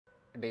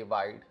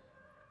divide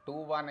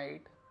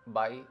 218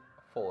 by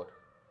 4.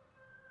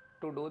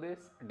 To do this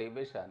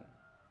division,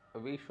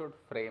 we should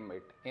frame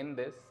it in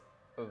this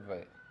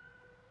way.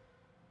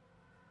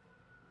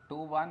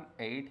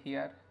 218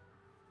 here,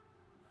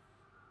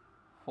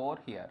 4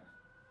 here.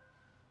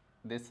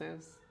 This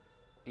is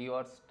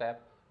your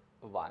step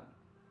 1.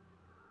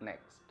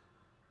 Next,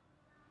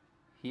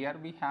 here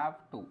we have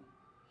 2,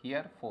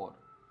 here 4.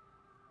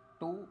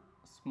 2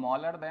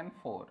 smaller than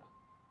 4.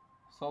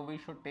 So we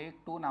should take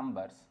two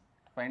numbers,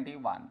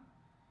 21.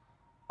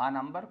 A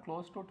number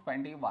close to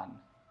 21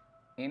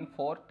 in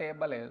 4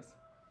 table is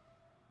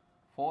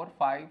 4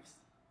 5s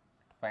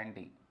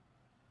 20.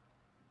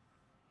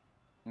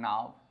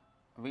 Now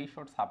we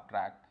should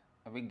subtract,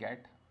 we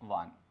get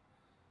 1.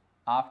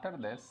 After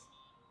this,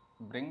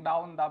 bring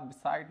down the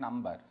beside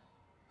number,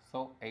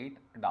 so 8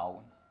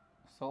 down,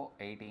 so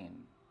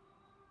 18.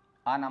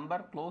 A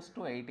number close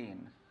to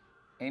 18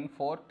 in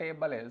 4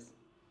 table is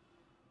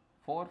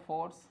 4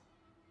 4s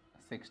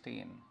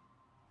 16.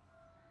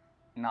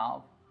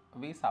 Now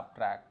we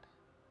subtract,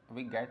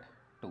 we get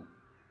 2.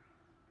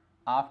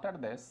 After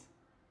this,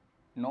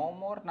 no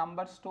more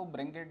numbers to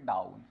bring it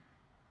down.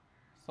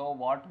 So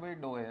what we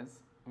do is,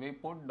 we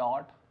put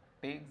dot,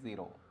 take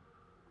 0.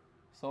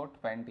 So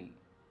 20.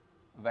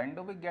 When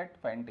do we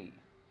get 20?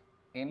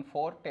 In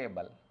 4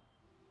 table,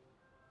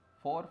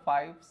 4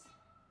 5s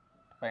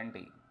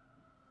 20.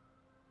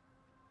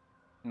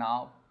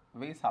 Now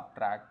we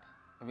subtract,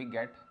 we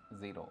get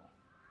 0.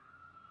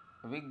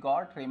 We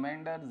got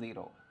remainder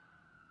 0.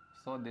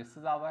 So this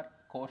is our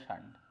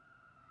quotient.